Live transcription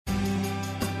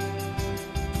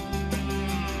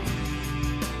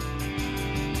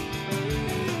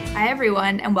Hi,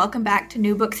 everyone, and welcome back to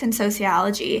New Books in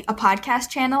Sociology, a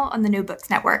podcast channel on the New Books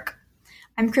Network.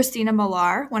 I'm Christina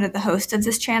Millar, one of the hosts of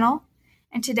this channel,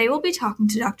 and today we'll be talking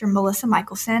to Dr. Melissa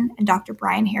Michelson and Dr.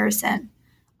 Brian Harrison,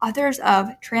 authors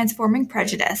of Transforming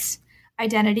Prejudice,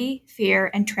 Identity, Fear,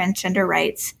 and Transgender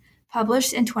Rights,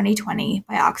 published in 2020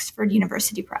 by Oxford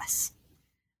University Press.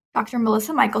 Dr.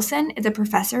 Melissa Michelson is a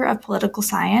professor of political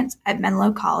science at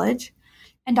Menlo College,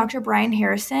 and Dr. Brian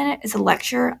Harrison is a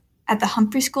lecturer at the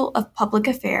Humphrey School of Public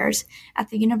Affairs at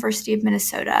the University of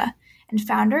Minnesota and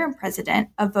founder and president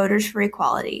of Voters for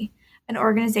Equality, an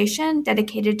organization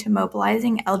dedicated to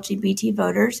mobilizing LGBT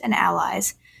voters and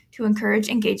allies to encourage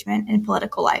engagement in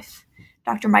political life.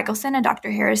 Dr. Michelson and Dr.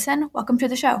 Harrison, welcome to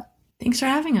the show. Thanks for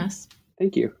having us.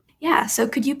 Thank you. Yeah, so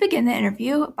could you begin the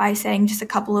interview by saying just a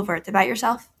couple of words about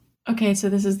yourself? Okay, so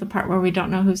this is the part where we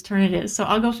don't know whose turn it is. So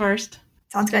I'll go first.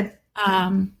 Sounds good.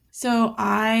 So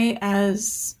I,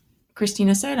 as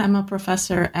Christina said, I'm a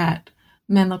professor at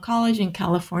Menlo College in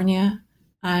California.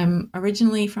 I'm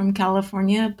originally from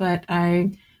California, but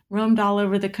I roamed all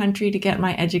over the country to get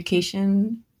my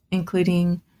education,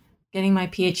 including getting my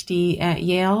PhD at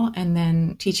Yale and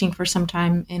then teaching for some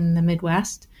time in the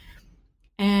Midwest.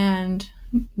 And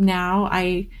now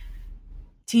I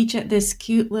teach at this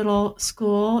cute little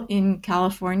school in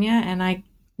California, and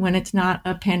when it's not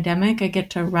a pandemic, I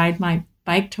get to ride my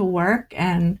bike to work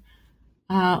and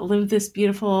live this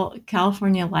beautiful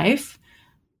California life.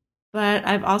 But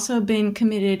I've also been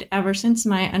committed ever since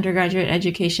my undergraduate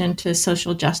education to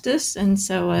social justice. And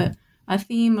so a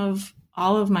theme of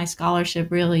all of my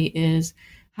scholarship really is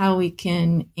how we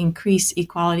can increase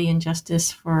equality and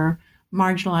justice for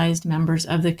marginalized members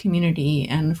of the community.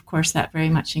 And of course, that very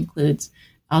much includes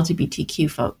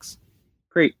LGBTQ folks.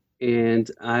 Great.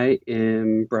 And I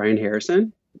am Brian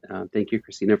Harrison. Thank you,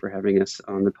 Christina, for having us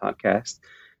on the podcast.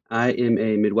 I am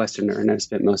a Midwesterner, and I've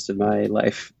spent most of my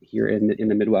life here in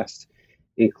the Midwest,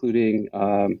 including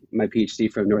my PhD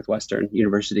from Northwestern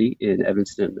University in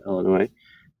Evanston, Illinois,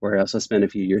 where I also spent a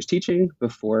few years teaching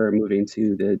before moving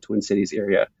to the Twin Cities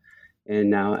area. And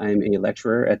now I'm a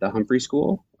lecturer at the Humphrey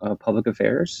School of Public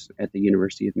Affairs at the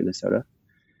University of Minnesota.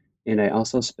 And I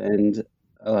also spend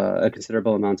a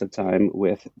considerable amount of time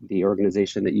with the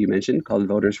organization that you mentioned called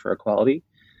Voters for Equality,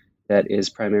 that is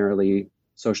primarily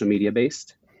social media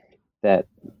based, that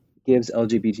gives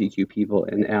LGBTQ people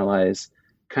and allies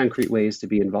concrete ways to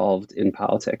be involved in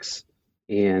politics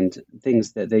and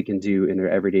things that they can do in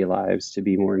their everyday lives to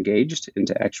be more engaged and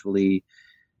to actually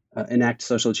enact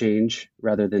social change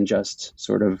rather than just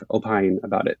sort of opine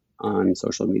about it on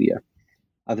social media.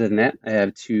 Other than that, I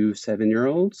have two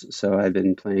 7-year-olds, so I've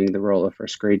been playing the role of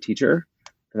first grade teacher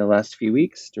for the last few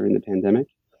weeks during the pandemic.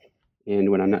 And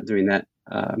when I'm not doing that,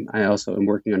 I also am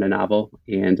working on a novel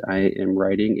and I am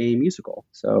writing a musical.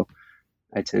 So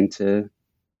I tend to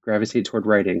gravitate toward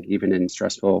writing even in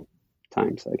stressful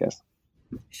times, I guess.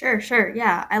 Sure.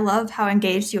 Yeah, I love how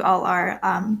engaged you all are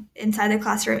inside the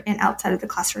classroom and outside of the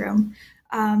classroom.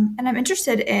 And I'm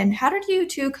interested in, how did you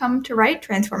two come to write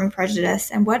Transforming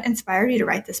Prejudice, and what inspired you to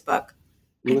write this book?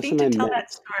 I think to tell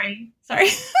that story. Sorry.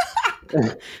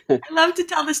 I love to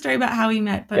tell the story about how we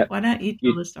met, but why don't you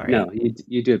tell the story? No,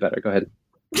 you do it better. Go ahead.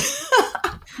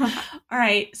 All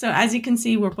right. So as you can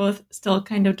see, we're both still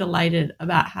kind of delighted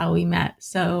about how we met.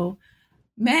 So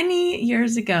many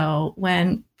years ago,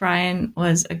 when Brian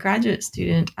was a graduate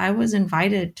student, I was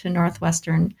invited to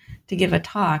Northwestern to give a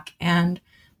talk, and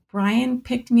Brian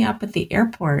picked me up at the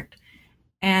airport.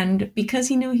 And because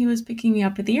he knew he was picking me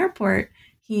up at the airport,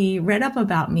 he read up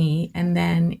about me and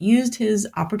then used his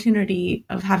opportunity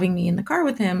of having me in the car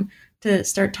with him to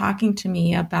start talking to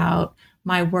me about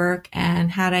my work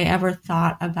and had I ever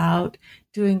thought about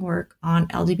doing work on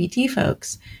LGBT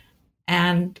folks.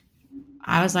 And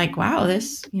I was like, wow,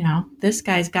 this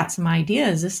guy's got some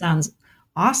ideas. This sounds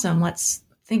awesome. Let's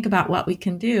think about what we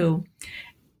can do.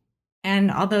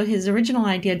 And although his original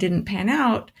idea didn't pan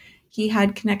out, he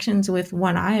had connections with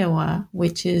One Iowa,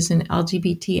 which is an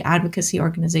LGBT advocacy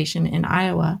organization in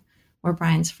Iowa, where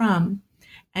Brian's from.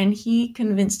 And he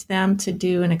convinced them to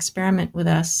do an experiment with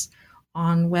us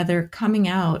on whether coming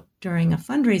out during a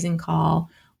fundraising call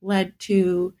led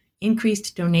to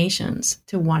increased donations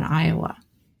to One Iowa.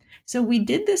 So we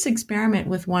did this experiment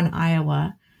with One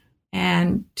Iowa,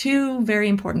 and two very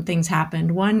important things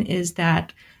happened. One is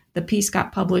that the piece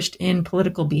got published in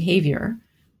Political Behavior,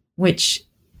 which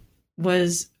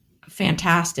was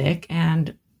fantastic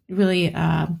and really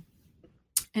an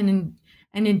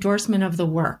endorsement of the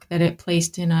work that it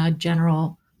placed in a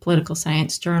general political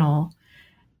science journal.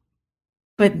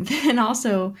 But then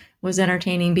also was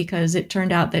entertaining because it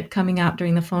turned out that coming out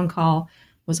during the phone call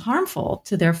was harmful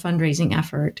to their fundraising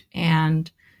effort.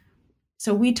 And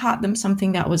so we taught them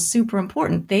something that was super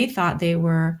important. They thought they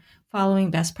were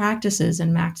following best practices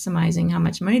and maximizing how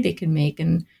much money they could make.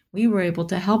 And we were able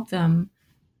to help them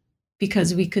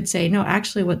because we could say, no,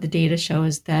 actually what the data show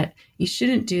is that you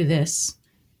shouldn't do this.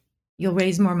 You'll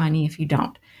raise more money if you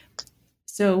don't.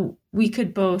 So we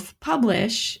could both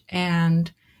publish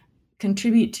and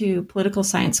contribute to political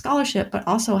science scholarship, but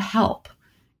also help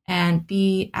and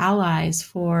be allies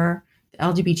for the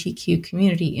LGBTQ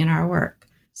community in our work.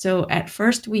 So at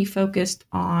first we focused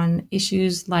on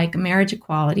issues like marriage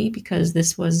equality, because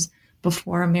this was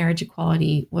before marriage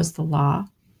equality was the law.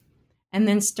 And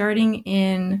then starting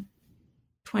in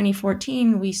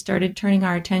 2014, we started turning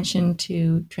our attention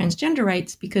to transgender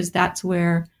rights because that's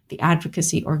where the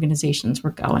advocacy organizations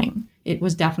were going. It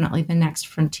was definitely the next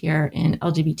frontier in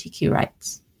LGBTQ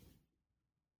rights.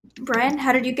 Brian,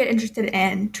 how did you get interested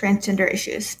in transgender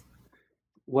issues?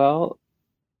 Well,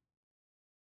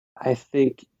 I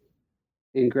think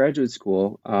in graduate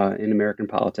school, in American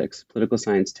politics, political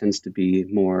science tends to be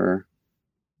more,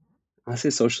 I'll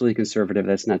say socially conservative.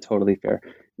 That's not totally fair.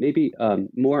 Maybe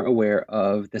more aware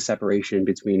of the separation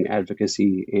between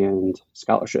advocacy and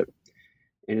scholarship.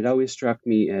 And it always struck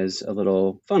me as a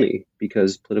little funny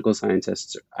because political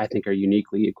scientists, I think, are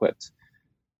uniquely equipped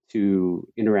to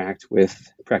interact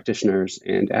with practitioners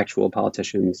and actual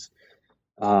politicians.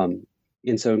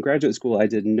 And so in graduate school, I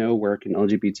did no work in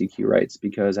LGBTQ rights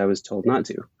because I was told not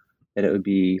to, that it would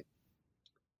be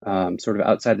sort of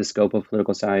outside the scope of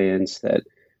political science, that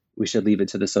we should leave it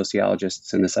to the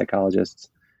sociologists and the psychologists.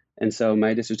 And so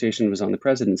my dissertation was on the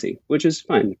presidency, which is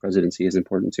fine. The presidency is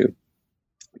important too.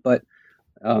 But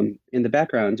in the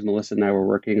background, Melissa and I were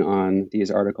working on these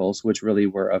articles, which really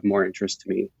were of more interest to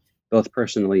me, both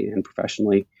personally and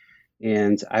professionally.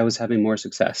 And I was having more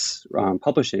success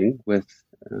publishing with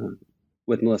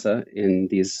Melissa in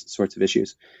these sorts of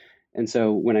issues. And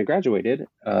so when I graduated,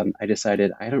 I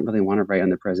decided I don't really want to write on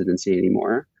the presidency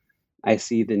anymore. I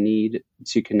see the need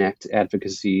to connect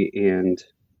advocacy and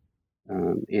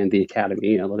the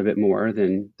academy a little bit more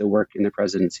than the work in the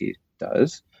presidency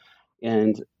does.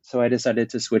 And so I decided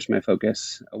to switch my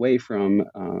focus away from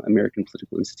American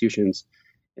political institutions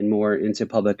and more into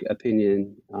public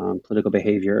opinion, political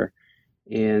behavior,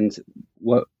 and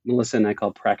what Melissa and I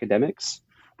call pracademics,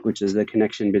 which is the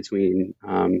connection between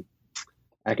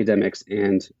academics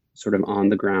and sort of on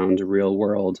the ground, real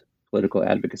world political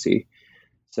advocacy.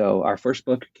 So our first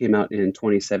book came out in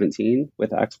 2017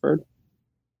 with Oxford.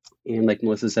 And like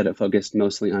Melissa said, it focused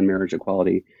mostly on marriage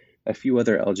equality, a few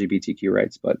other LGBTQ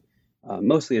rights, but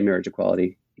mostly on marriage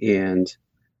equality. And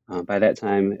by that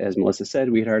time, as Melissa said,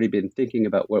 we had already been thinking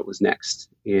about what was next.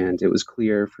 And it was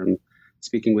clear from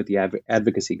speaking with the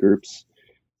advocacy groups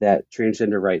that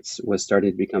transgender rights was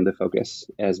starting to become the focus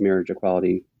as marriage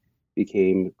equality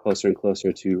became closer and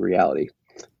closer to reality.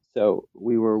 So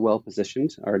we were well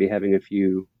positioned, already having a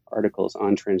few articles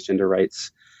on transgender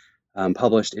rights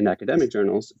published in academic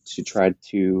journals to try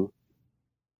to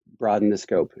broaden the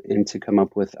scope and to come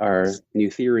up with our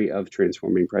new theory of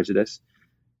transforming prejudice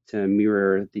to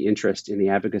mirror the interest in the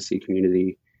advocacy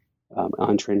community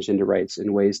on transgender rights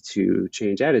and ways to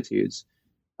change attitudes,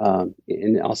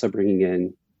 and also bringing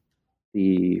in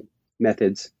the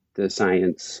methods, the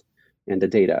science, and the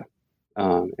data,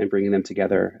 and bringing them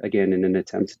together again in an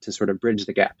attempt to sort of bridge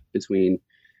the gap between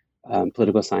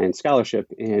political science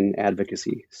scholarship and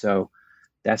advocacy. So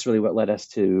that's really what led us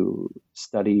to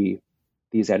study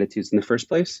these attitudes in the first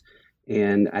place.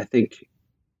 And I think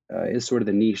is sort of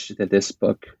the niche that this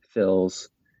book fills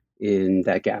in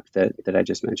that gap that I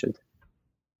just mentioned.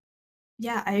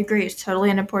 Yeah, I agree. It's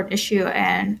totally an important issue,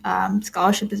 and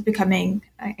scholarship is becoming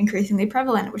increasingly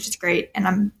prevalent, which is great. And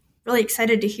I'm really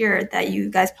excited to hear that you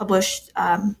guys published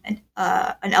an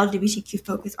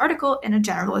LGBTQ-focused article in a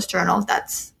generalist journal.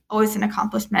 That's always an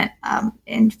accomplishment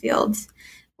in fields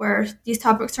where these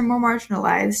topics are more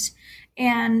marginalized.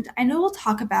 And I know we'll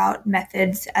talk about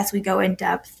methods as we go in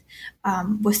depth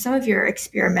with some of your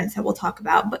experiments that we'll talk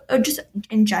about, but just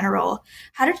in general,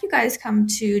 how did you guys come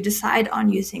to decide on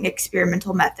using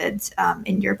experimental methods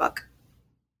in your book?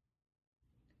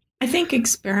 I think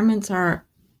experiments are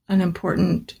an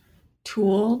important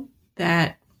tool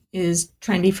that is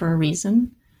trendy for a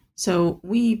reason. So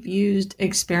we've used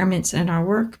experiments in our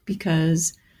work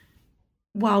because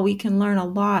while we can learn a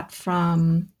lot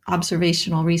from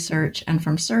observational research and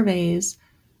from surveys,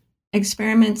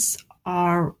 experiments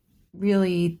are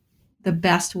really the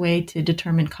best way to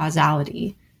determine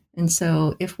causality. And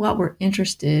so if what we're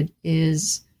interested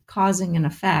is causing an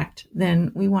effect,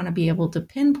 then we want to be able to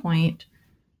pinpoint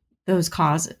those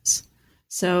causes.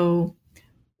 So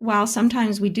while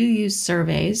sometimes we do use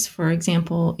surveys, for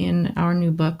example, in our new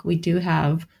book, we do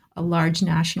have a large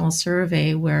national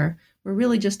survey where we're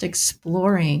really just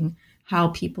exploring how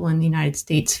people in the United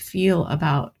States feel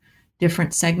about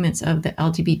different segments of the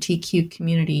LGBTQ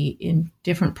community in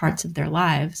different parts of their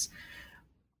lives.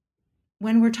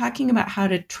 When we're talking about how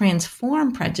to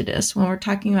transform prejudice, when we're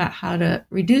talking about how to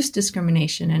reduce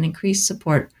discrimination and increase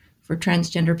support for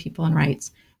transgender people and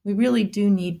rights, we really do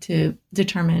need to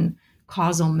determine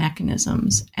causal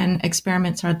mechanisms, and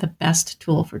experiments are the best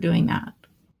tool for doing that.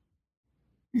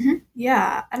 Mm-hmm.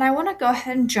 Yeah, and I want to go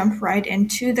ahead and jump right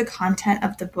into the content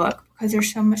of the book because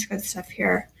there's so much good stuff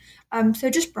here. So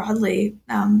just broadly,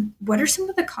 what are some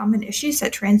of the common issues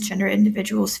that transgender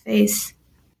individuals face?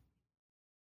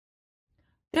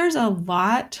 There's a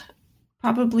lot.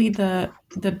 Probably the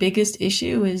biggest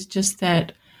issue is just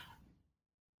that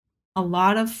a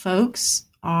lot of folks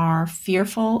are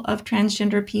fearful of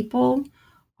transgender people,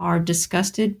 are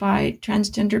disgusted by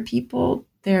transgender people.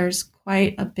 There's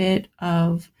quite a bit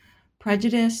of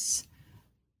prejudice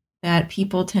that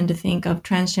people tend to think of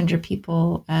transgender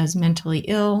people as mentally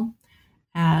ill,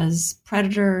 as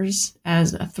predators,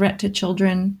 as a threat to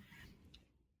children.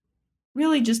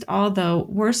 Really just all the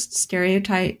worst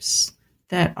stereotypes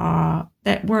that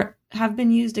have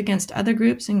been used against other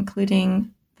groups,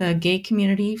 including the gay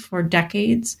community for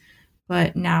decades,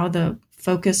 but now the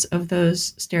focus of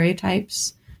those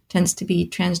stereotypes tends to be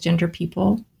transgender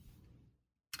people.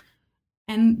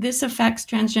 And this affects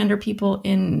transgender people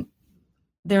in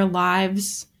their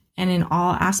lives and in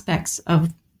all aspects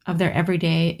of their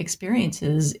everyday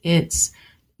experiences. It's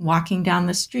walking down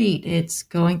the street, it's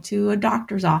going to a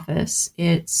doctor's office,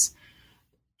 it's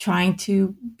trying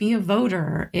to be a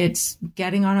voter, it's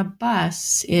getting on a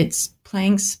bus, it's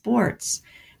playing sports.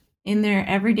 In their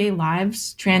everyday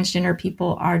lives, transgender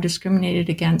people are discriminated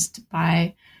against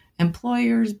by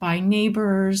employers, by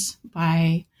neighbors,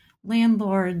 by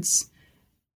landlords,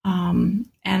 and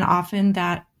often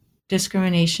that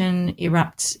discrimination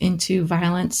erupts into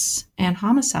violence and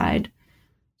homicide.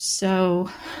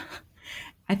 So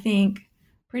I think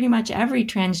pretty much every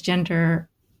transgender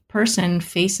person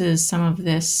faces some of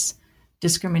this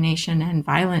discrimination and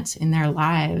violence in their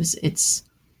lives. It's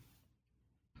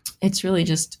really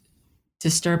just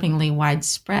disturbingly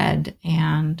widespread,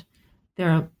 and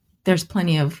there's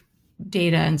plenty of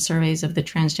data and surveys of the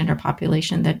transgender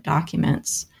population that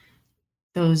documents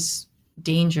those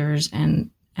dangers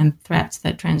and threats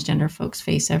that transgender folks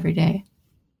face every day.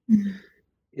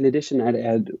 In addition, I'd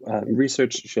add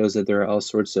research shows that there are all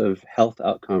sorts of health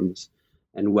outcomes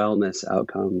and wellness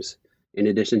outcomes, in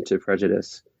addition to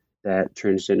prejudice, that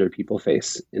transgender people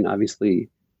face. And obviously,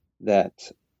 that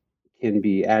can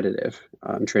be additive.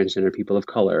 Transgender people of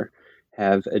color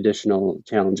have additional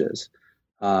challenges,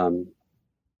 and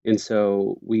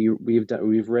so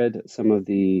we've read some of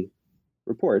the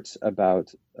reports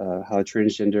about how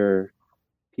transgender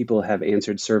people have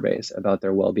answered surveys about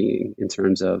their well-being in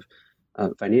terms of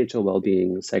financial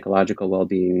well-being, psychological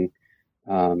well-being,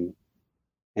 and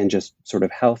just sort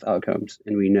of health outcomes.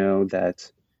 And we know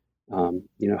that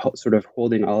sort of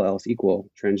holding all else equal,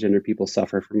 transgender people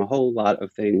suffer from a whole lot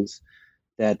of things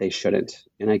that they shouldn't.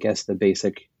 And I guess the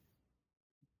basic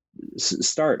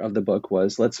start of the book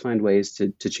was, let's find ways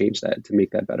to change that, to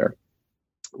make that better.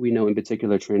 We know in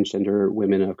particular transgender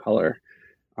women of color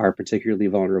are particularly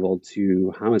vulnerable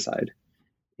to homicide.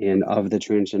 And of the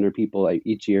transgender people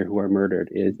each year who are murdered,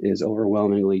 it is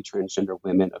overwhelmingly transgender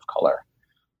women of color.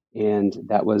 And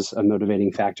that was a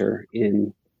motivating factor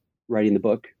in writing the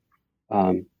book,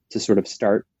 to sort of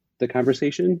start the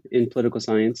conversation in political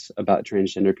science about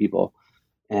transgender people,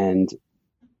 and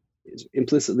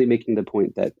implicitly making the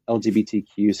point that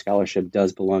LGBTQ scholarship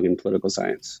does belong in political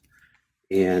science.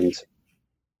 And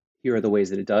here are the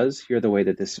ways that it does. Here are the way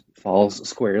that this falls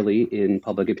squarely in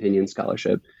public opinion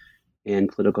scholarship and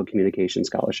political communication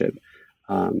scholarship,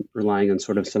 relying on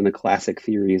sort of some of the classic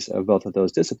theories of both of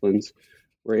those disciplines.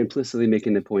 We're implicitly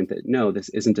making the point that no, this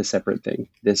isn't a separate thing.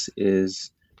 This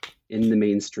is in the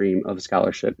mainstream of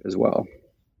scholarship as well.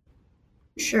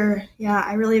 Sure. Yeah,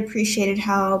 I really appreciated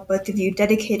how both of you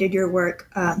dedicated your work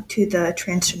to the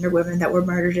transgender women that were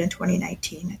murdered in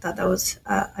 2019. I thought that was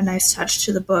a nice touch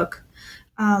to the book.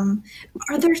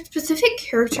 Are there specific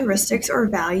characteristics or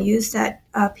values that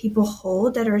people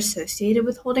hold that are associated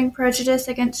with holding prejudice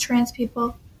against trans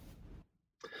people?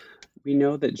 We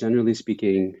know that generally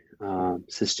speaking,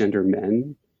 cisgender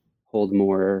men hold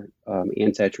more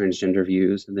anti-transgender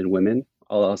views than women,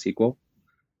 all else equal.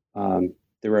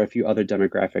 There are a few other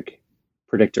demographic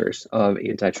predictors of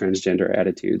anti-transgender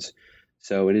attitudes.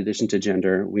 So in addition to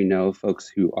gender, we know folks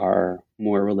who are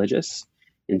more religious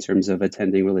in terms of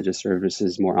attending religious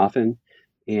services more often,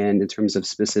 and in terms of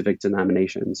specific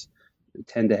denominations,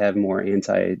 tend to have more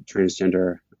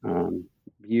anti-transgender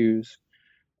views.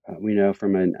 We know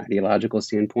from an ideological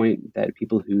standpoint that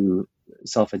people who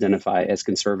self-identify as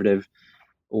conservative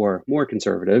or more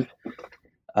conservative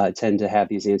tend to have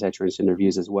these anti-transgender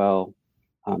views as well.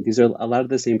 These are a lot of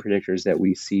the same predictors that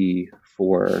we see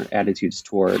for attitudes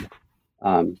toward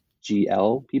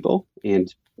GL people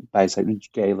and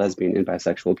gay, lesbian, and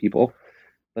bisexual people,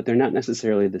 but they're not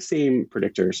necessarily the same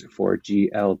predictors for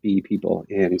GLB people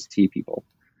and T people.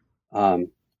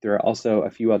 There are also a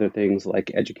few other things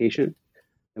like education.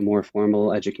 The more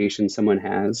formal education someone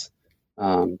has,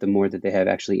 the more that they have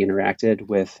actually interacted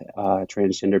with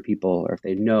transgender people, or if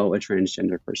they know a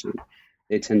transgender person,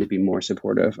 they tend to be more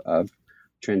supportive of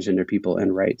transgender people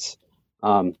and rights.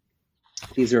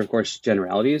 These are, of course,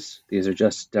 generalities. These are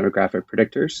just demographic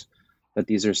predictors, but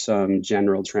these are some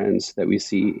general trends that we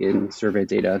see in survey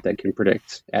data that can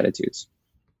predict attitudes.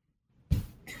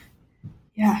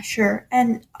 Yeah, sure.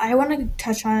 And I want to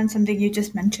touch on something you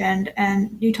just mentioned,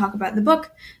 and you talk about in the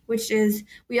book, which is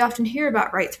we often hear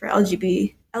about rights for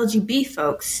LGB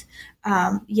folks,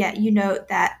 yet you note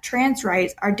that trans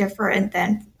rights are different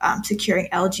than securing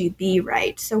LGB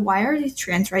rights. So why are these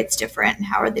trans rights different, and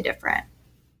how are they different?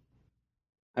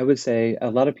 I would say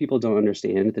a lot of people don't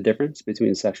understand the difference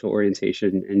between sexual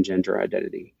orientation and gender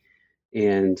identity.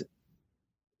 And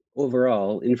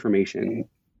overall, information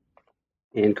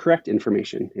and correct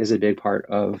information is a big part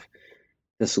of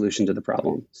the solution to the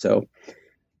problem. So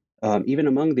even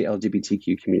among the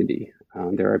LGBTQ community,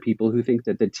 there are people who think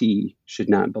that the T should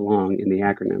not belong in the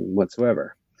acronym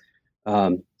whatsoever.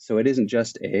 So it isn't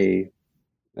just a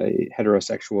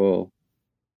heterosexual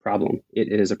problem. It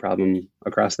is a problem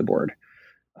across the board.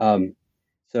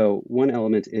 So one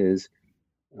element is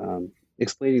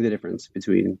explaining the difference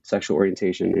between sexual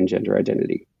orientation and gender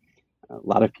identity. A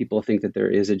lot of people think that there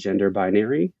is a gender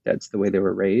binary. That's the way they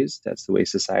were raised. That's the way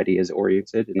society is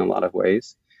oriented in a lot of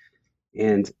ways.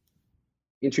 And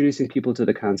introducing people to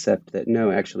the concept that no,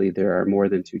 actually, there are more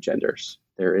than two genders.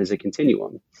 There is a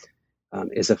continuum,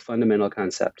 is a fundamental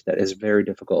concept that is very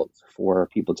difficult for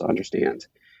people to understand.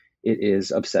 It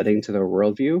is upsetting to their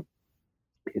worldview.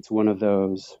 It's one of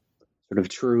those sort of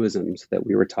truisms that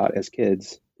we were taught as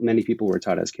kids. Many people were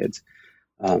taught as kids.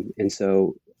 And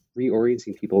so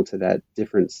reorienting people to that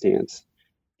different stance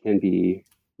can be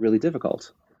really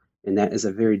difficult. And that is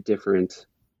a very different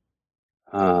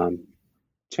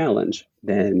challenge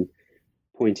than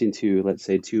pointing to, let's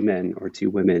say, two men or two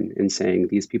women and saying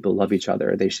these people love each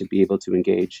other. They should be able to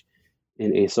engage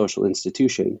in a social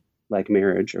institution like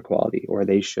marriage equality, or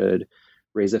they should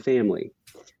raise a family.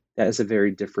 That is a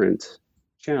very different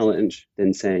challenge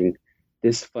than saying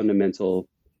this fundamental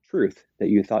truth that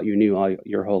you thought you knew all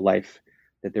your whole life,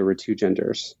 that there were two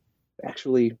genders.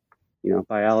 Actually,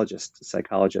 biologists,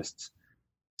 psychologists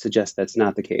suggest that's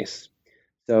not the case.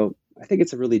 So I think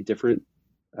it's a really different,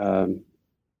 I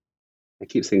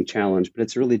keep saying challenge, but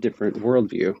it's a really different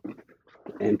worldview.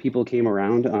 And people came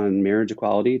around on marriage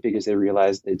equality because they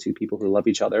realized that two people who love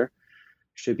each other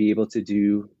should be able to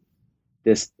do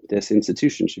this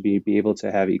institution, should be able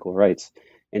to have equal rights.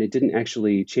 And it didn't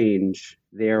actually change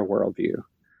their worldview.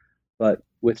 But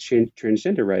with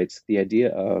transgender rights, the idea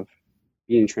of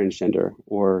being transgender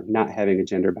or not having a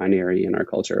gender binary in our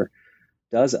culture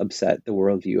does upset the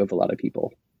worldview of a lot of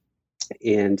people.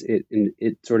 And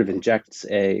it sort of injects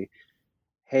hey,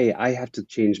 I have to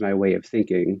change my way of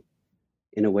thinking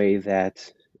in a way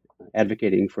that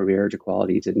advocating for marriage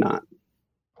equality did not.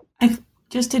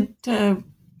 Just to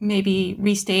maybe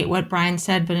restate what Brian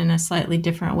said, but in a slightly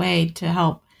different way to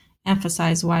help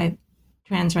emphasize why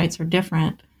trans rights are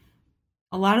different.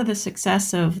 A lot of the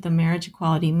success of the marriage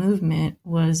equality movement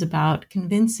was about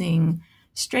convincing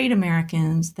straight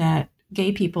Americans that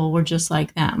gay people were just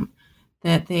like them,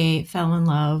 that they fell in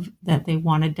love, that they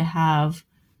wanted to have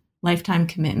lifetime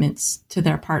commitments to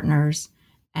their partners,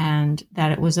 and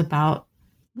that it was about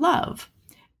love.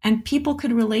 And people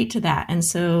could relate to that. And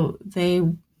so they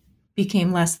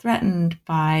became less threatened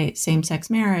by same-sex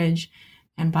marriage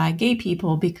and by gay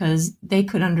people because they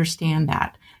could understand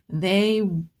that. They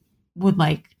would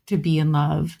like to be in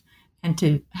love and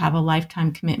to have a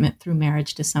lifetime commitment through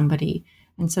marriage to somebody.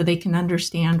 And so they can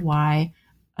understand why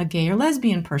a gay or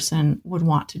lesbian person would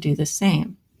want to do the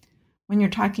same. When you're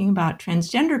talking about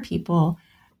transgender people,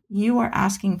 you are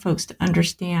asking folks to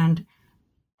understand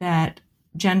that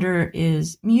gender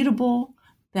is mutable,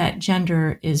 that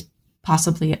gender is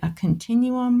possibly a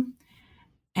continuum.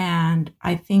 And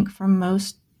I think for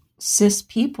most cis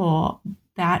people,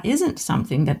 that isn't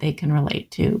something that they can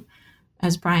relate to.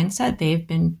 As Brian said, they've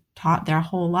been taught their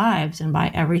whole lives and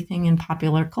by everything in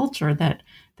popular culture that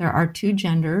there are two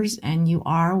genders and you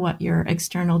are what your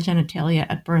external genitalia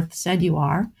at birth said you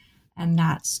are. And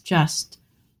that's just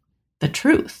the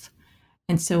truth.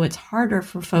 And so it's harder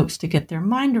for folks to get their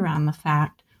mind around the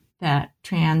fact that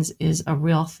trans is a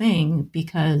real thing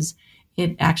because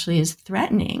it actually is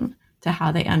threatening to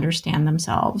how they understand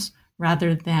themselves,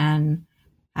 rather than,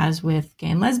 as with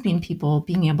gay and lesbian people,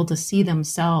 being able to see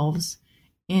themselves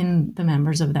in the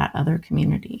members of that other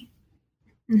community.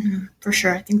 Mm-hmm, for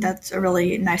sure. I think that's a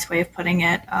really nice way of putting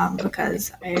it,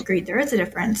 because I agree there is a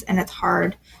difference, and it's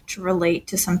hard to relate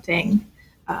to something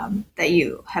that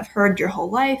you have heard your whole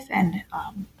life, and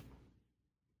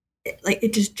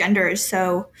it just, gender is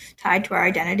so tied to our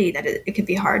identity that it can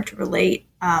be hard to relate.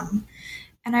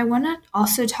 And I want to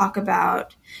also talk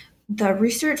about the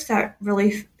research that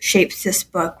really shapes this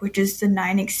book, which is the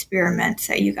 9 experiments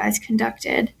that you guys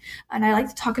conducted. And I like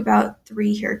to talk about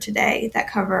 3 here today that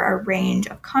cover a range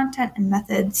of content and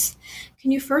methods.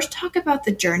 Can you first talk about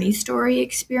the journey story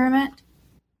experiment?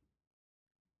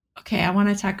 Okay, I want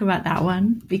to talk about that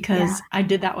one because I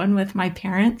did that one with my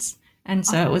parents. And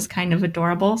so it was kind of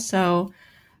adorable. So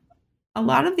a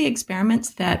lot of the experiments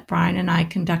that Brian and I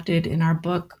conducted in our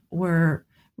book were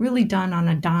really done on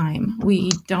a dime. We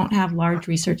don't have large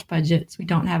research budgets. We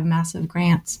don't have massive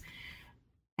grants.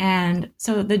 And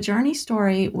so the journey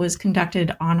story was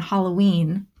conducted on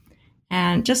Halloween.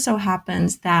 And just so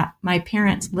happens that my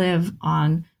parents live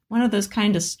on one of those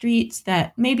kind of streets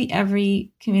that maybe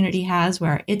every community has,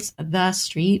 where it's the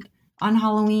street on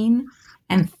Halloween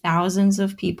and thousands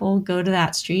of people go to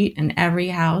that street and every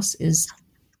house is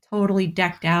totally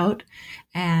decked out.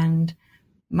 And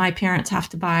my parents have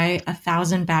to buy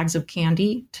 1,000 bags of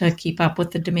candy to keep up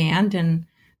with the demand. And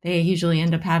they usually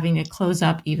end up having to close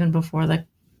up even before the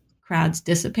crowds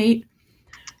dissipate.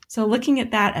 So looking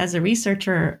at that as a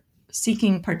researcher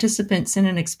seeking participants in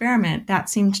an experiment, that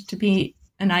seemed to be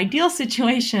an ideal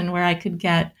situation where I could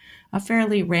get a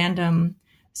fairly random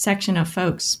section of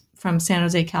folks from San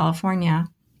Jose, California.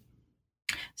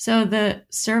 So the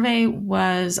survey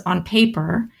was on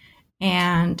paper,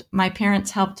 and my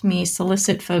parents helped me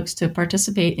solicit folks to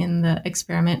participate in the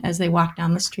experiment as they walked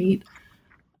down the street.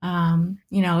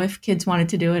 If kids wanted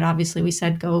to do it, obviously we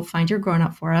said, go find your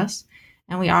grown-up for us.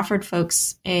 And we offered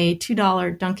folks a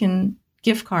 $2 Dunkin'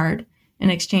 gift card in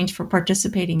exchange for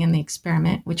participating in the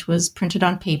experiment, which was printed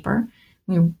on paper.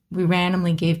 We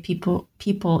randomly gave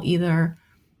people either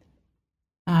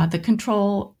the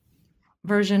control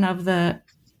version of the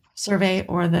survey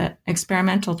or the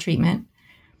experimental treatment.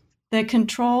 The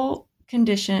control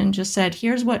condition just said,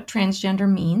 here's what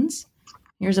transgender means.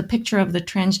 Here's a picture of the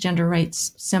transgender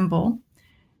rights symbol.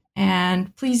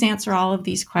 And please answer all of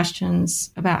these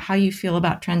questions about how you feel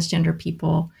about transgender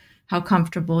people, how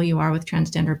comfortable you are with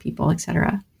transgender people,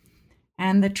 etc.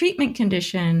 And the treatment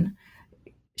condition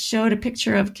showed a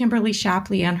picture of Kimberly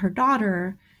Shapley and her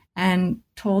daughter and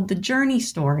told the journey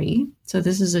story. So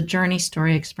this is a journey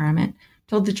story experiment,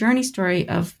 told the journey story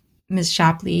of Ms.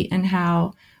 Shapley and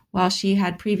how, while she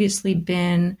had previously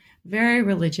been very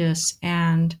religious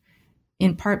and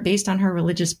in part based on her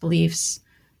religious beliefs,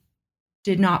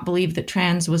 did not believe that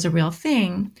trans was a real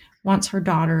thing, once her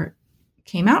daughter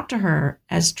came out to her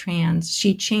as trans,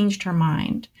 she changed her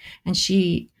mind. And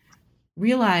she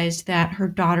realized that her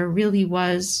daughter really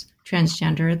was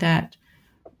transgender,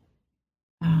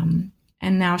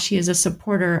 and now she is a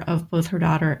supporter of both her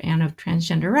daughter and of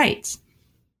transgender rights.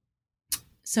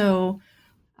 So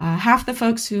half the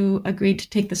folks who agreed to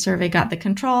take the survey got the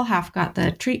control, half got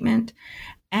the treatment.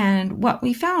 And what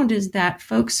we found is that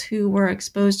folks who were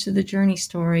exposed to the journey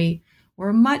story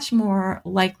were much more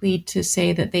likely to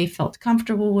say that they felt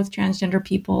comfortable with transgender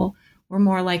people, were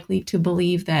more likely to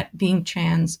believe that being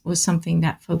trans was something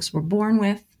that folks were born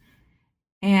with,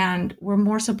 and were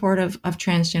more supportive of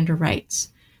transgender rights.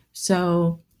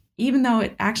 So even though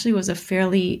it actually was a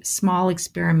fairly small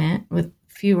experiment with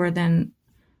fewer than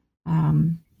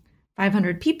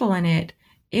 500 people in it,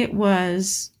 it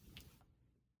was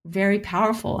very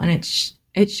powerful. And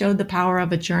it showed the power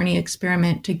of a journey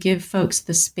experiment to give folks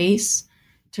the space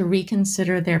to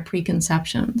reconsider their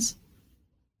preconceptions.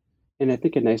 And I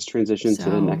think a nice transition to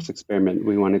the next experiment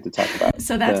we wanted to talk about.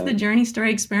 So that's the journey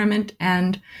story experiment.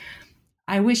 And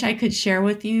I wish I could share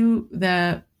with you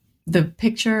the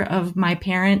picture of my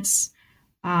parents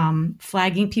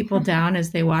flagging people down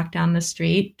as they walk down the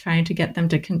street, trying to get them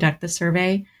to conduct the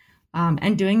survey,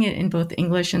 and doing it in both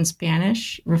English and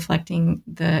Spanish, reflecting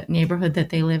the neighborhood that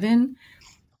they live in.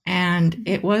 And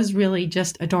it was really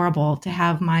just adorable to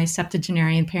have my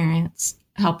septuagenarian parents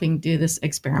helping do this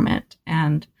experiment.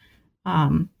 And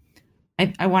I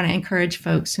I want to encourage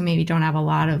folks who maybe don't have a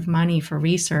lot of money for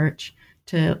research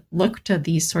to look to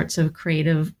these sorts of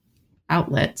creative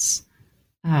outlets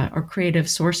or creative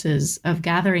sources of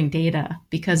gathering data,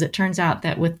 because it turns out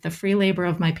that with the free labor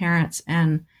of my parents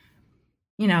and,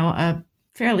 a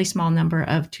fairly small number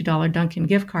of $2 Dunkin'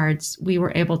 gift cards, we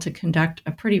were able to conduct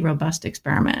a pretty robust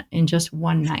experiment in just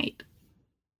one night.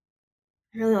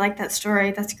 I really like that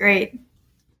story. That's great.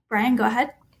 Brian, go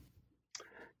ahead.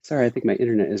 Sorry, I think my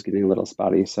internet is getting a little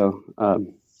spotty, so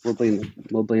we'll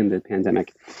blame the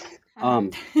pandemic.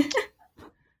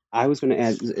 I was going to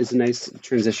add, it's a nice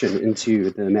transition into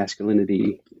the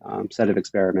masculinity set of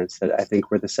experiments that I think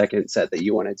were the second set that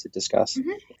you wanted to discuss.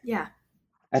 Mm-hmm. Yeah.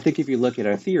 I think if you look at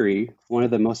our theory, one of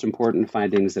the most important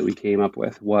findings that we came up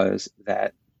with was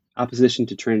that opposition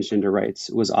to transgender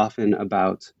rights was often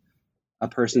about a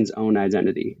person's own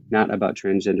identity, not about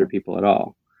transgender people at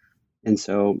all. And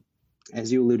so,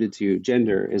 as you alluded to,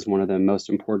 gender is one of the most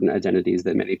important identities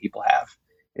that many people have.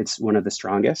 It's one of the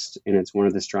strongest, and it's one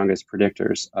of the strongest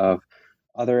predictors of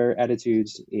other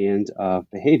attitudes and of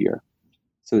behavior.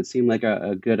 So it seemed like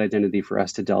a good identity for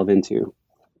us to delve into.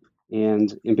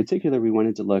 And in particular, we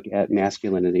wanted to look at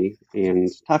masculinity and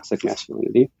toxic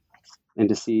masculinity and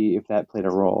to see if that played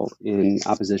a role in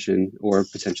opposition or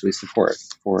potentially support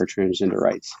for transgender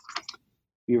rights.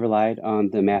 We relied on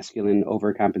the masculine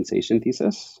overcompensation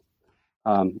thesis,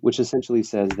 which essentially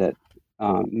says that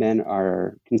men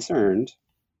are concerned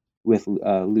with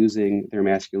losing their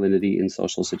masculinity in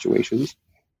social situations,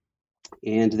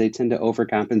 and they tend to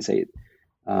overcompensate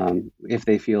if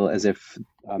they feel as if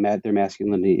their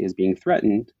masculinity is being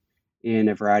threatened in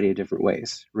a variety of different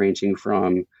ways, ranging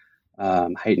from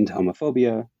heightened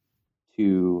homophobia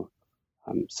to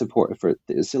support for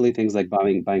silly things like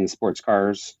buying sports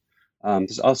cars.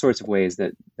 There's all sorts of ways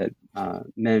that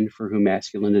men for whom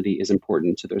masculinity is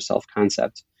important to their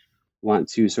self-concept want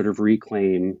to sort of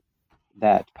reclaim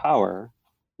that power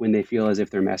when they feel as if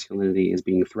their masculinity is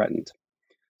being threatened.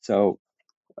 So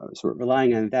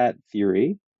relying on that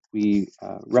theory, we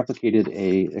replicated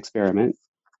a experiment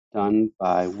done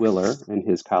by Willer and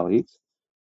his colleagues.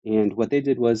 And what they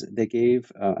did was they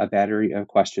gave a battery of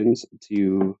questions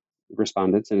to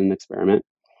respondents in an experiment,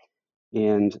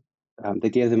 and they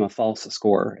gave them a false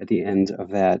score at the end of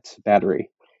that battery.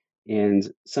 And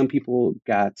some people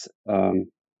got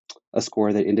a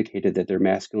score that indicated that their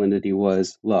masculinity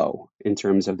was low in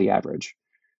terms of the average.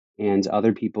 And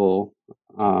other people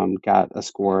got a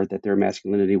score that their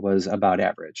masculinity was about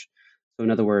average. So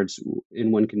in other words,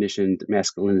 in one condition,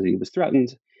 masculinity was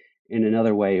threatened. In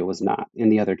another way, it was not. In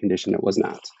the other condition, it was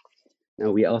not.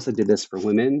 Now, we also did this for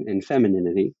women and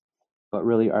femininity, but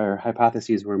really our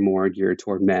hypotheses were more geared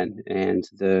toward men and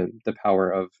the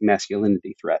power of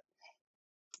masculinity threat.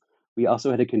 We also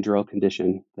had a control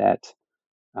condition that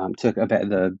took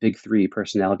the Big Three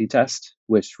personality test,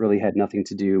 which really had nothing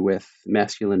to do with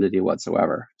masculinity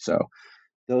whatsoever. So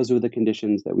those were the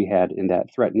conditions that we had in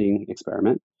that threatening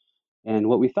experiment. And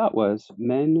what we thought was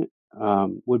men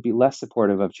would be less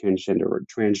supportive of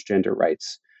transgender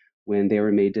rights when they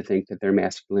were made to think that their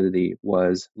masculinity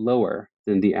was lower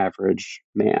than the average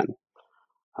man.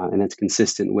 And that's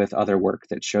consistent with other work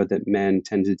that showed that men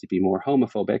tended to be more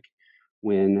homophobic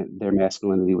when their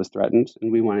masculinity was threatened.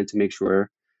 And we wanted to make sure,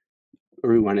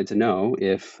 or we wanted to know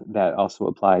if that also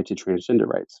applied to transgender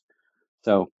rights.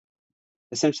 So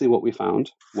essentially what we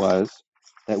found was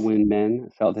that when men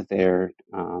felt that their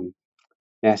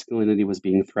masculinity was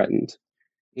being threatened,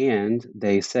 and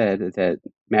they said that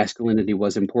masculinity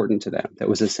was important to them, that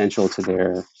was essential to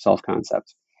their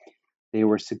self-concept, they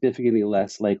were significantly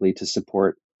less likely to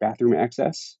support bathroom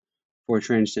access for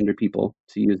transgender people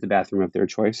to use the bathroom of their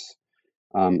choice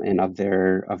and of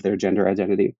their gender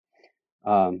identity.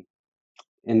 And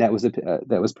that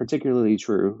was particularly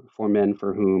true for men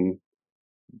for whom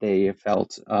they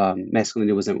felt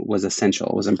masculinity was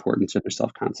essential, was important to their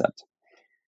self-concept.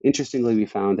 Interestingly, we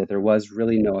found that there was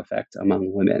really no effect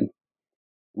among women.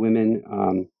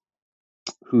 Women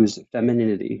whose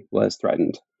femininity was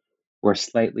threatened were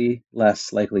slightly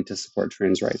less likely to support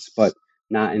trans rights, but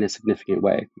not in a significant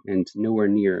way, and nowhere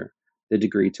near the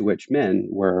degree to which men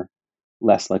were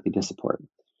less likely to support.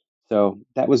 So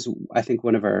that was, I think,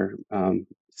 one of our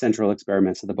central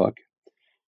experiments of the book.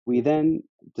 We then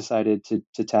decided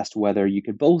to test whether you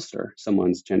could bolster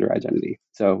someone's gender identity.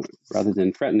 So rather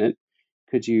than threaten it,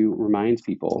 could you remind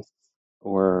people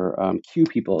or cue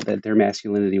people that their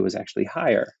masculinity was actually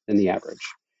higher than the average,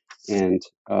 and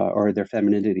or their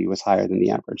femininity was higher than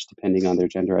the average, depending on their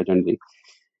gender identity.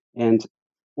 And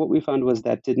what we found was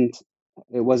that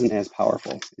it wasn't as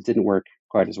powerful. It didn't work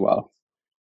quite as well.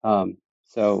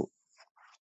 So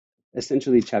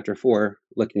essentially chapter 4,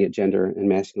 looking at gender and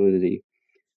masculinity,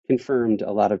 confirmed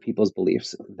a lot of people's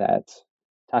beliefs that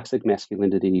toxic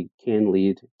masculinity can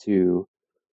lead to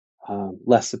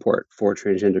less support for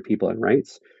transgender people and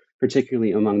rights,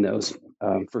 particularly among those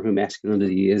for whom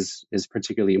masculinity is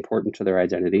particularly important to their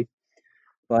identity.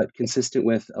 But consistent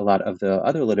with a lot of the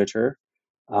other literature,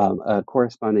 a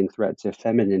corresponding threat to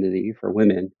femininity for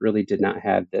women really did not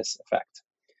have this effect.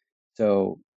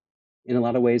 So in a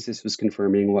lot of ways, this was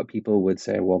confirming what people would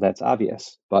say, well, that's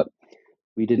obvious, but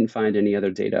we didn't find any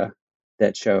other data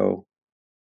that show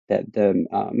that the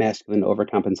masculine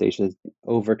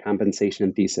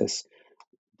overcompensation thesis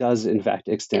does in fact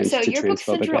And extend so to your book's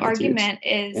transphobic central attitudes. argument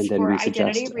is And then for we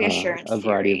identity suggest reassurance a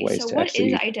variety of theory. ways So to what is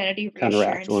actually identity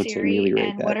counteract reassurance or to theory,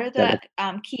 ameliorate and what are that.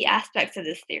 the key aspects of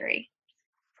this theory?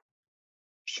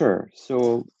 Sure.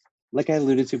 So, like I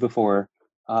alluded to before,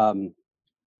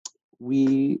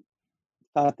 we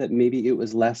thought that maybe it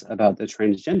was less about the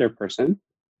transgender person,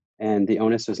 and the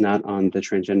onus was not on the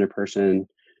transgender person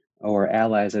or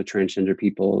allies of transgender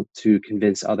people to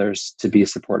convince others to be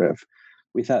supportive.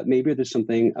 We thought maybe there's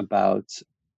something about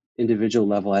individual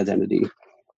level identity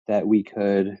that we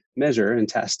could measure and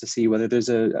test to see whether there's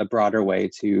a broader way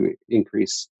to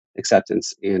increase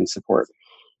acceptance and support.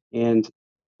 And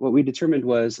what we determined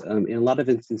was in a lot of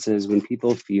instances, when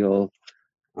people feel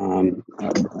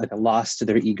like a loss to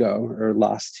their ego or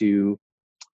loss to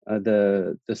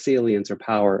the salience or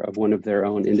power of one of their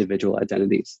own individual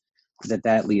identities,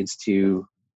 that leads to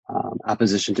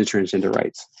opposition to transgender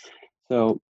rights.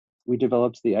 So we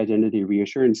developed the identity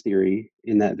reassurance theory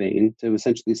in that vein to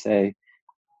essentially say,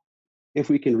 if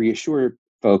we can reassure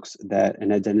folks that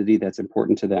an identity that's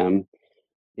important to them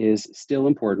is still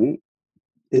important,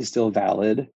 is still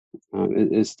valid,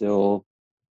 is still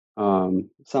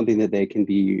something that they can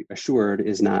be assured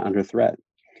is not under threat,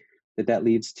 that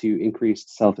leads to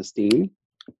increased self-esteem,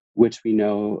 which we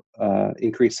know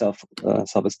increased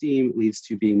self-esteem leads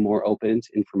to being more open to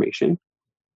information.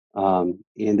 And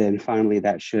then finally,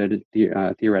 that should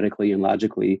theoretically and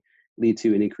logically lead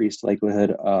to an increased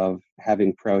likelihood of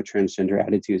having pro-transgender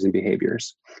attitudes and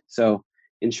behaviors. So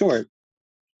in short,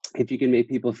 if you can make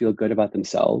people feel good about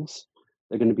themselves,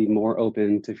 they're going to be more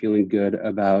open to feeling good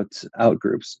about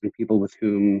outgroups and people with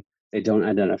whom they don't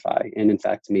identify, and in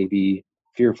fact may be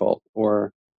fearful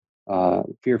or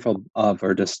fearful of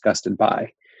or disgusted by.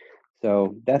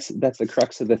 So that's the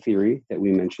crux of the theory that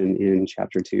we mentioned in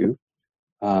chapter 2.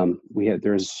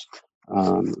 There's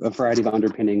a variety of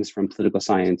underpinnings from political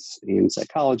science and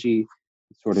psychology,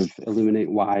 sort of illuminate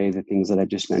why the things that I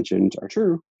just mentioned are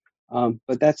true.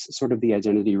 But that's sort of the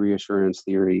identity reassurance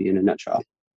theory in a nutshell.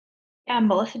 Yeah,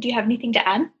 Melissa, do you have anything to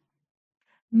add?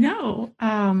 No.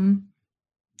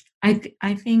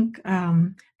 I think,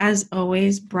 as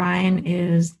always, Brian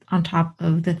is on top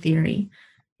of the theory.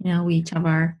 We each have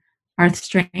our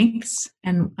strengths,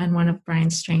 and one of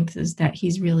Brian's strengths is that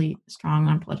he's really strong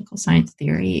on political science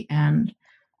theory and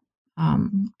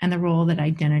the role that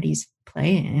identities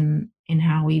play in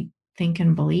how we think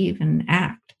and believe and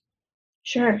act.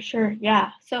 Sure,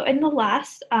 yeah. So in the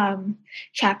last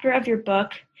chapter of your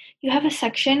book, you have a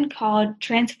section called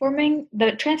Transforming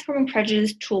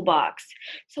Prejudice Toolbox.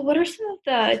 So what are some of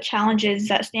the challenges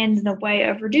that stand in the way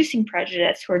of reducing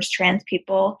prejudice towards trans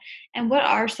people, and what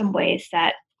are some ways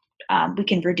that we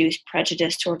can reduce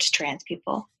prejudice towards trans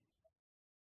people?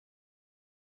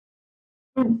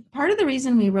 Part of the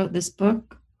reason we wrote this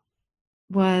book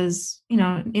was,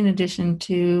 in addition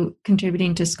to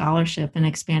contributing to scholarship and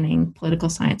expanding political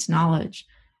science knowledge.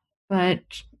 But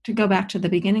to go back to the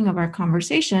beginning of our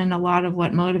conversation, a lot of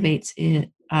what motivates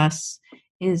us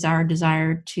is our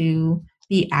desire to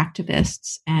be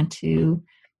activists and to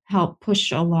help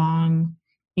push along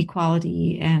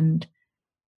equality and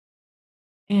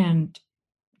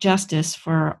justice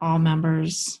for all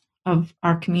members of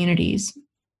our communities.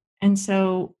 And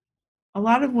so a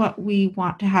lot of what we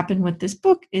want to happen with this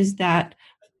book is that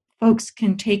folks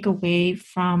can take away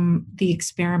from the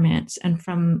experiments and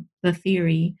from the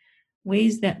theory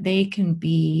ways that they can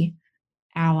be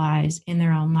allies in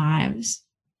their own lives.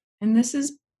 And this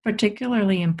is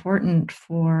particularly important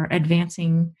for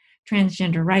advancing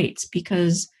transgender rights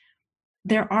because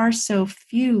there are so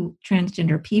few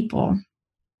transgender people.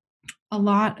 A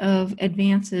lot of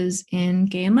advances in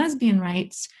gay and lesbian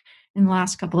rights in the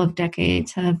last couple of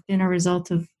decades have been a result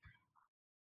of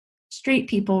straight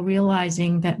people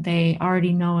realizing that they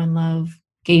already know and love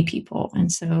gay people.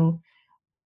 And so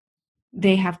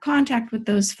they have contact with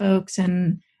those folks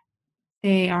and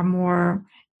they are more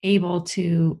able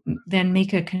to then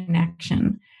make a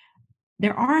connection.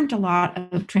 There aren't a lot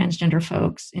of transgender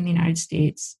folks in the United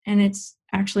States, and it's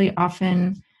actually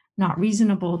often not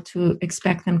reasonable to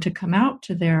expect them to come out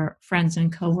to their friends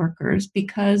and coworkers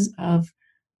because of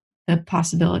the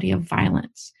possibility of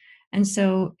violence. And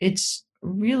so it's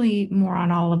really more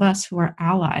on all of us who are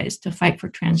allies to fight for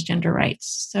transgender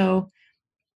rights. So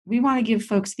we want to give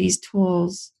folks these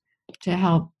tools to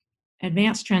help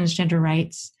advance transgender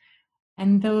rights.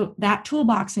 And though that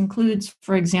toolbox includes,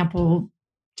 for example,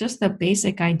 just the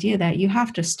basic idea that you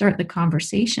have to start the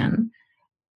conversation.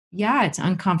 Yeah, it's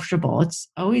uncomfortable. It's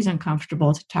always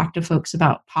uncomfortable to talk to folks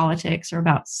about politics or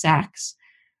about sex.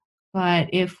 But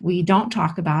if we don't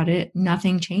talk about it,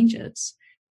 nothing changes.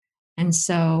 And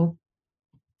so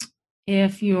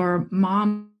if your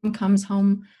mom comes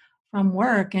home from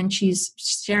work and she's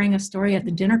sharing a story at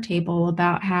the dinner table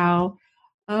about how,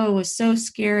 oh, it was so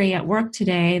scary at work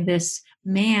today, this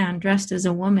man dressed as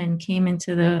a woman came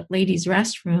into the ladies'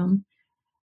 restroom,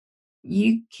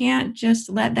 you can't just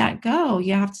let that go.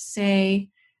 You have to say,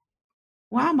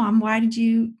 wow, Mom, why did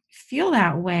you feel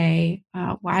that way?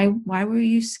 Why were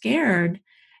you scared?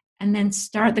 And then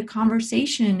start the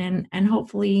conversation and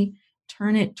hopefully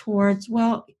turn it towards,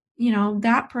 well,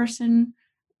 that person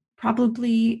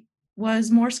probably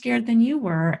was more scared than you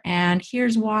were. And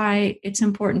here's why it's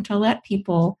important to let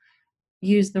people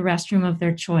use the restroom of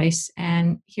their choice.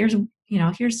 And here's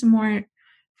some more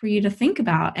for you to think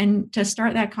about, and to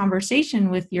start that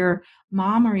conversation with your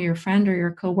mom or your friend or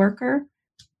your coworker.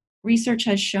 Research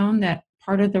has shown that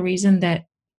part of the reason that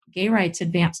gay rights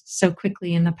advanced so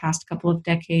quickly in the past couple of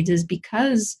decades is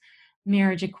because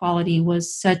marriage equality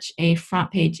was such a front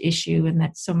page issue and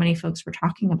that so many folks were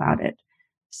talking about it.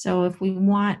 So if we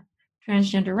want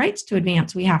transgender rights to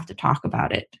advance, we have to talk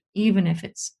about it, even if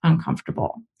it's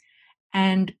uncomfortable.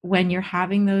 And when you're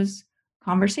having those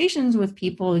conversations with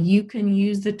people, you can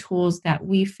use the tools that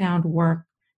we found work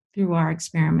through our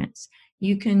experiments.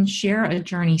 You can share a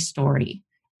journey story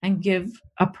and give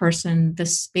a person the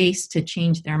space to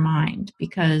change their mind,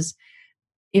 because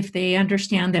if they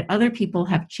understand that other people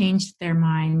have changed their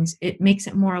minds, it makes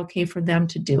it more okay for them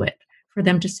to do it, for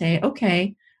them to say,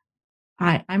 okay,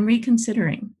 I'm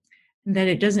reconsidering. And that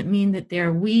it doesn't mean that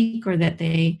they're weak or that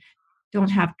they don't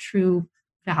have true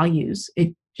values.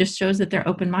 It just shows that they're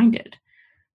open-minded,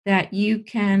 that you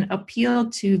can appeal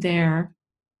to their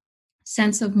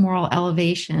sense of moral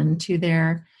elevation, to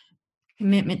their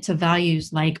commitment to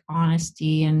values like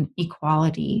honesty and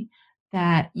equality,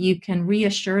 that you can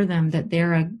reassure them that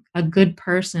they're a good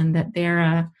person, that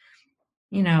they're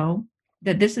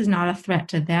that this is not a threat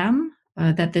to them,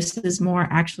 that this is more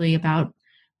actually about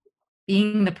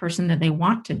being the person that they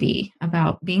want to be,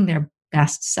 about being their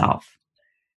best self.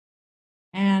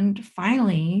 And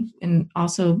finally, and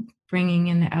also bringing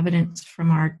in the evidence from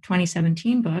our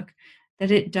 2017 book, that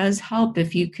it does help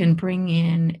if you can bring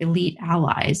in elite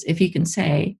allies, if you can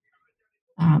say,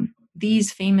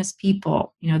 these famous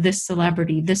people, this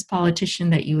celebrity, this politician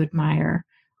that you admire,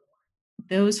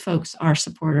 those folks are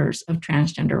supporters of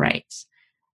transgender rights.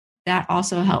 That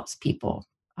also helps people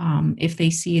if they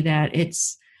see that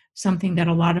it's something that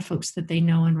a lot of folks that they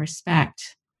know and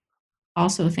respect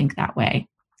also think that way.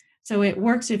 So it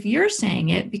works if you're saying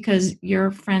it because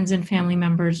your friends and family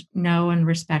members know and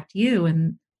respect you,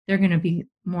 and they're going to be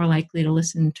more likely to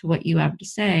listen to what you have to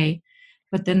say.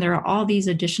 But then there are all these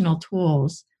additional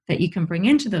tools that you can bring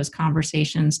into those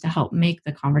conversations to help make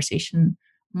the conversation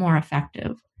more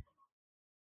effective.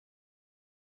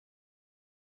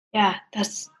 Yeah,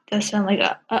 that's sounds like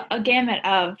a gamut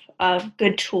of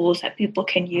good tools that people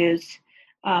can use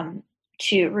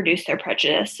to reduce their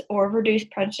prejudice or reduce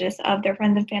prejudice of their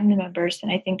friends and family members.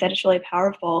 And I think that is really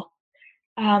powerful.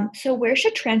 So where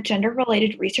should transgender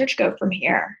related research go from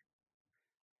here?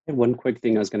 And one quick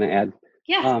thing I was going to add.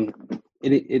 Yeah.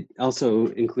 It also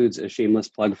includes a shameless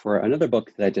plug for another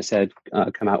book that I just had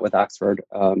come out with Oxford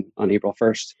on April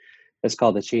 1st. It's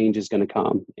called The Change is Going to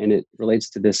Come, and it relates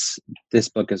to this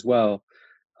book as well.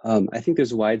 I think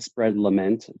there's widespread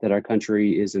lament that our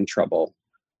country is in trouble,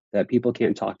 that people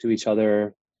can't talk to each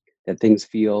other, that things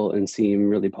feel and seem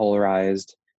really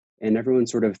polarized, and everyone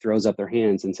sort of throws up their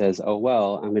hands and says, oh,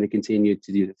 well, I'm going to continue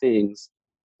to do the things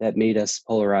that made us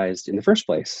polarized in the first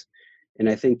place. And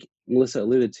I think Melissa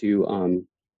alluded to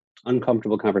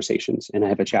uncomfortable conversations, and I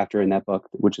have a chapter in that book,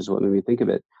 which is what made me think of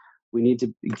it. We need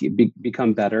to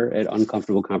become better at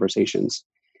uncomfortable conversations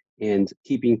and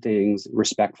keeping things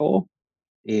respectful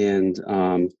and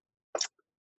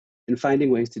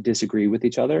finding ways to disagree with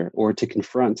each other or to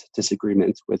confront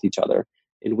disagreements with each other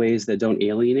in ways that don't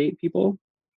alienate people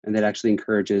and that actually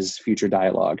encourages future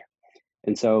dialogue.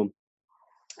 And so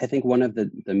I think one of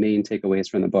the main takeaways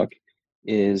from the book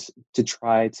is to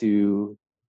try to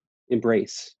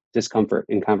embrace discomfort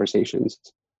in conversations,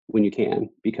 when you can,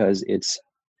 because it's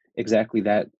exactly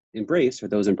that embrace or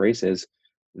those embraces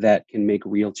that can make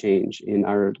real change in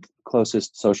our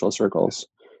closest social circles.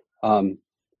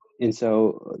 And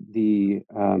so the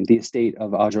estate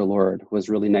of Audre Lorde was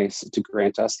really nice to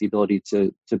grant us the ability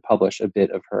to publish a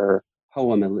bit of her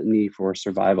poem, A Litany for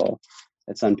Survival.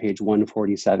 That's on page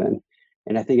 147.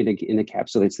 And I think it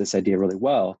encapsulates this idea really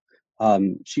well.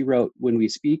 She wrote, "When we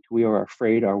speak, we are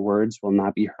afraid our words will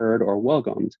not be heard or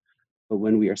welcomed. But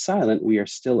when we are silent, we are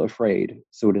still afraid.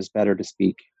 So it is better to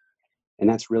speak." And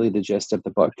that's really the gist of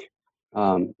the book.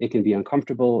 It can be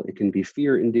uncomfortable. It can be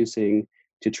fear-inducing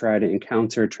to try to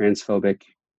encounter transphobic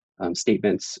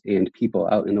statements and people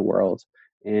out in the world.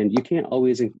 And you can't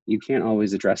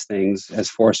always address things as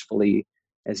forcefully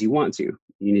as you want to.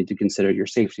 You need to consider your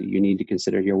safety. You need to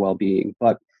consider your well-being.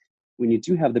 But when you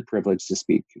do have the privilege to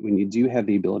speak, when you do have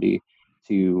the ability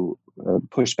to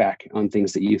push back on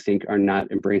things that you think are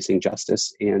not embracing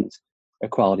justice and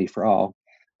equality for all,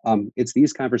 it's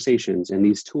these conversations and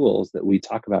these tools that we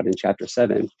talk about in chapter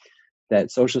 7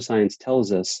 that social science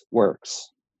tells us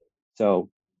works. So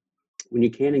when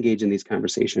you can engage in these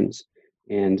conversations,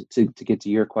 and to get to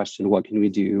your question, what can we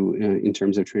do in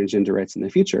terms of transgender rights in the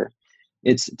future?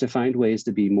 It's to find ways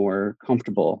to be more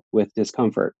comfortable with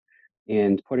discomfort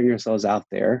and putting ourselves out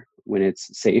there when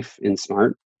it's safe and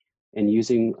smart, and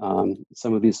using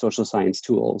some of these social science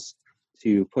tools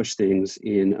to push things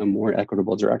in a more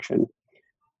equitable direction.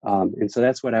 And so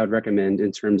that's what I would recommend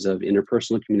in terms of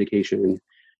interpersonal communication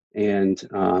and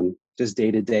just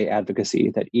day-to-day advocacy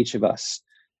that each of us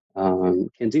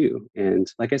can do.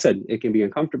 And like I said, it can be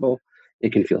uncomfortable.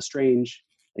 It can feel strange.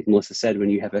 Like Melissa said, when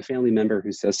you have a family member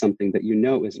who says something that you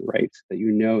know isn't right, that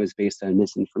you know is based on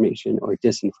misinformation or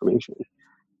disinformation,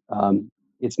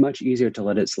 it's much easier to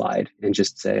let it slide and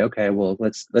just say, okay, well,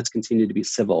 let's continue to be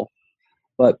civil.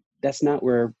 But that's not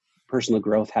where personal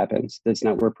growth happens. That's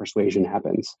not where persuasion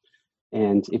happens.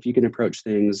 And if you can approach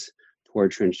things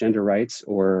toward transgender rights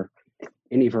or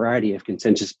any variety of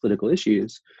contentious political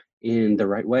issues in the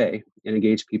right way and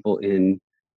engage people in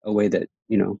a way that,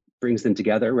 brings them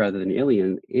together rather than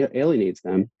alienates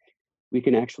them, we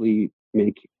can actually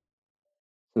make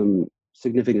some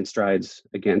significant strides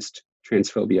against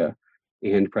transphobia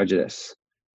and prejudice.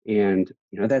 And,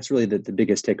 that's really the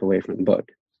biggest takeaway from the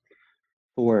book.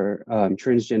 For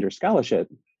transgender scholarship,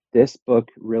 this book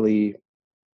really,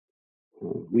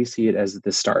 we see it as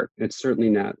the start. It's certainly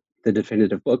not the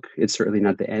definitive book. It's certainly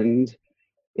not the end.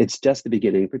 It's just the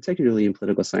beginning, particularly in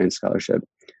political science scholarship,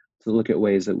 to look at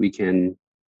ways that we can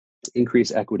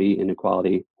increase equity and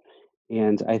equality.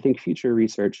 And I think future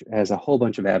research has a whole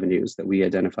bunch of avenues that we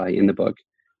identify in the book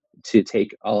to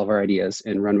take all of our ideas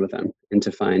and run with them, and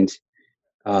to find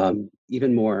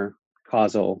even more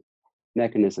causal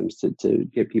mechanisms to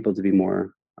get people to be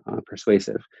more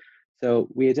persuasive. So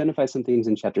we identify some things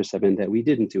in chapter 7 that we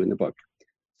didn't do in the book.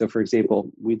 So for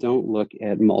example, we don't look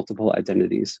at multiple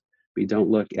identities. We don't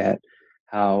look at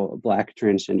how Black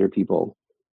transgender people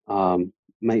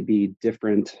might be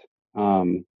different.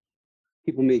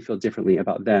 People may feel differently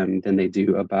about them than they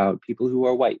do about people who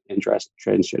are white and dressed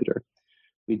transgender.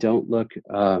 We don't look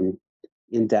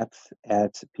in depth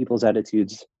at people's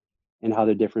attitudes and how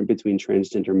they're different between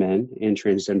transgender men and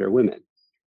transgender women.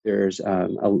 There's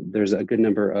a good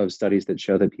number of studies that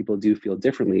show that people do feel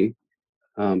differently,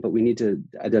 but we need to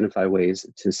identify ways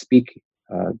to speak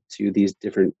to these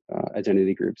different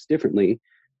identity groups differently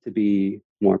to be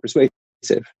more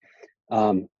persuasive.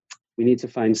 We need to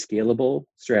find scalable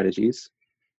strategies,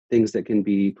 things that can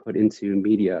be put into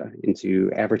media, into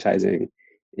advertising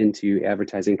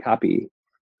copy,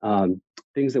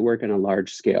 things that work on a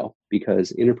large scale,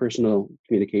 because interpersonal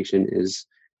communication is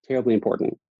terribly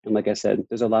important. And like I said,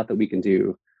 there's a lot that we can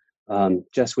do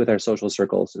just with our social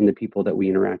circles and the people that we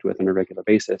interact with on a regular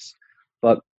basis.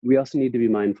 But we also need to be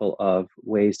mindful of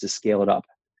ways to scale it up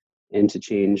and to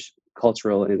change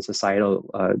cultural and societal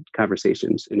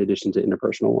conversations in addition to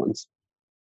interpersonal ones.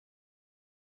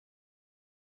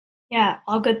 Yeah,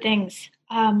 all good things.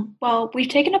 Well, we've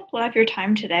taken up a lot of your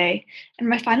time today, and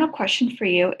my final question for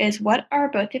you is, what are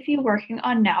both of you working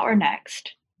on now or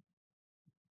next?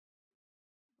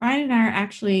 Brian and I are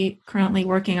actually currently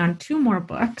working on 2 more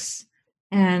books.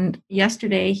 And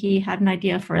yesterday he had an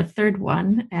idea for a 3rd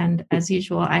one. And as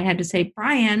usual, I had to say,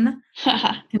 Brian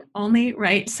can only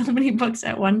write so many books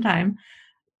at one time.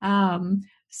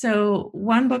 So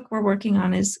one book we're working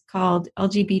on is called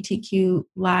LGBTQ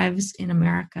Lives in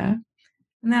America.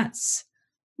 And that's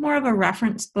more of a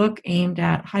reference book aimed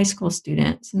at high school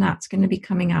students. And that's going to be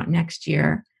coming out next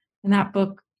year. And that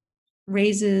book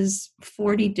raises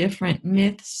 40 different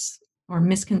myths or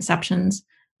misconceptions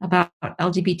about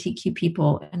LGBTQ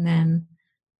people, and then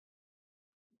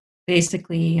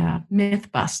basically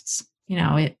myth busts.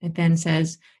 It then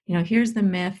says, here's the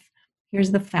myth,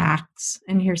 here's the facts,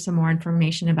 and here's some more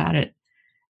information about it.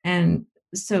 And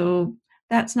so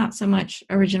that's not so much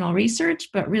original research,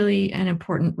 but really an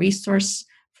important resource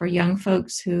for young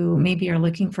folks who maybe are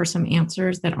looking for some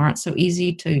answers that aren't so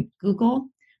easy to Google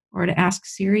or to ask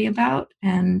Siri about.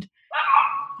 And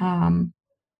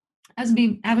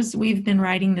as we've been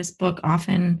writing this book,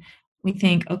 often we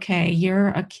think, okay, you're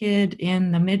a kid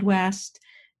in the Midwest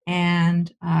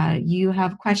and you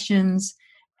have questions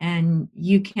and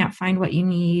you can't find what you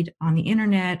need on the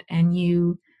internet and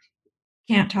you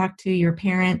can't talk to your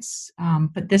parents,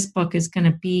 but this book is going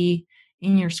to be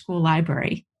in your school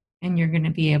library and you're going to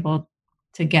be able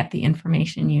to get the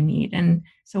information you need. And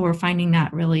so we're finding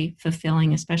that really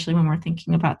fulfilling, especially when we're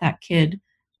thinking about that kid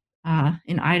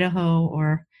in Idaho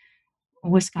or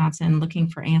Wisconsin looking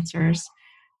for answers.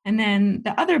 And then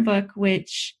the other book,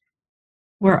 which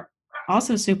we're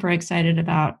also super excited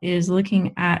about, is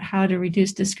looking at how to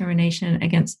reduce discrimination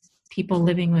against people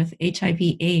living with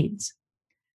HIV/AIDS.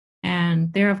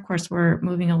 And there, of course, we're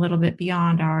moving a little bit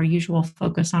beyond our usual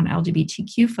focus on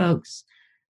LGBTQ folks,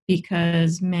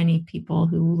 because many people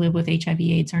who live with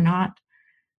HIV/AIDS are not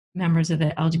members of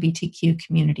the LGBTQ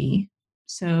community.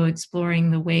 So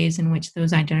exploring the ways in which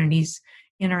those identities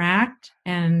interact,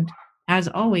 and as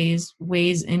always,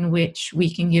 ways in which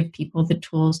we can give people the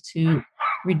tools to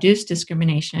reduce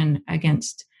discrimination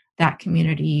against that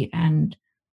community and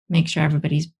make sure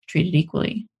everybody's treated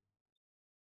equally.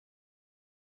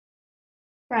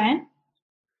 Brian?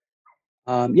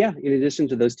 In addition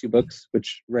to those two books,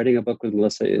 which writing a book with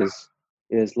Melissa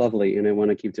is lovely, and I want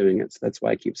to keep doing it. So that's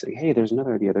why I keep saying, hey, there's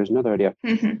another idea.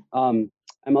 Mm-hmm.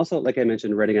 I'm also, like I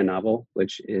mentioned, writing a novel,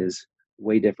 which is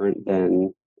way different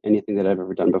than anything that I've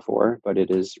ever done before, but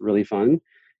it is really fun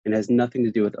and has nothing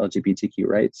to do with LGBTQ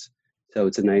rights. So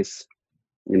it's a nice,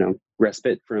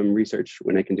 respite from research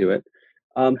when I can do it.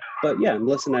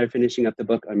 Melissa and I are finishing up the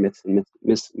book on myths and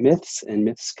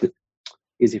myths,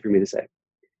 easy for me to say,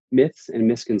 myths and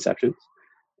misconceptions.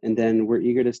 And then we're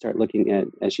eager to start looking at,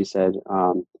 as she said,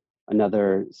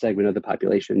 another segment of the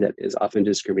population that is often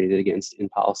discriminated against in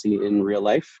policy in real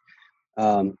life,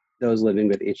 those living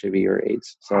with HIV or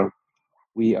AIDS. So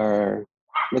we are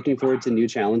looking forward to new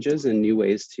challenges and new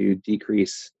ways to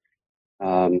decrease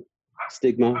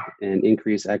stigma and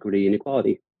increase equity and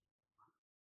equality.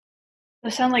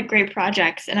 Those sound like great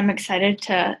projects, and I'm excited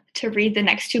to read the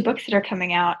next two books that are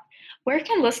coming out. Where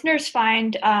can listeners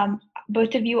find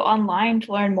both of you online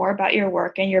to learn more about your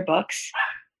work and your books?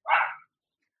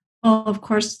 Well, of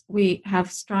course, we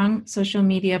have strong social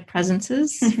media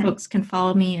presences. Folks can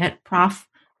follow me at Prof.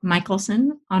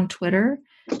 Michelson on Twitter,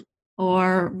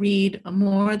 or read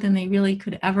more than they really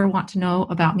could ever want to know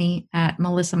about me at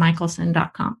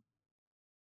melissamichelson.com.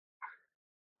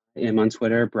 I am on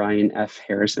Twitter, Brian F.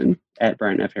 Harrison, at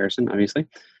Brian F. Harrison, obviously.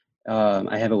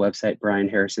 I have a website,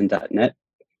 brianharrison.net.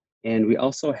 And we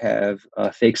also have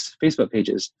Facebook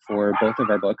pages for both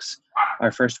of our books.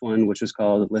 Our first one, which was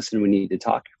called Listen, We Need to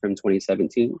Talk, from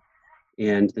 2017.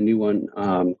 And the new one,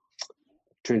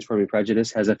 Transforming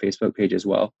Prejudice, has a Facebook page as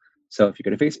well. So if you go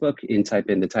to Facebook and type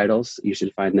in the titles, you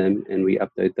should find them. And we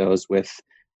update those with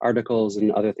articles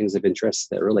and other things of interest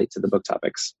that relate to the book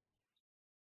topics.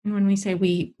 And when we say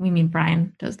we mean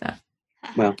Brian does that.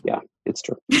 Well, yeah, it's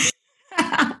true.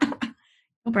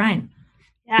 Oh, Brian.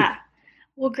 Yeah.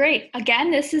 Well, great.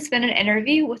 Again, this has been an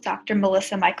interview with Dr.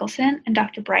 Melissa Michelson and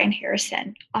Dr. Brian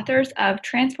Harrison, authors of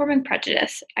Transforming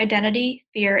Prejudice, Identity,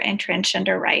 Fear, and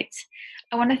Transgender Rights.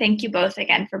 I want to thank you both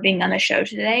again for being on the show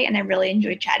today, and I really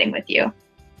enjoyed chatting with you.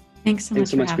 Thanks so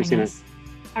much, Christina. us.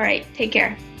 All right. Take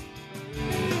care.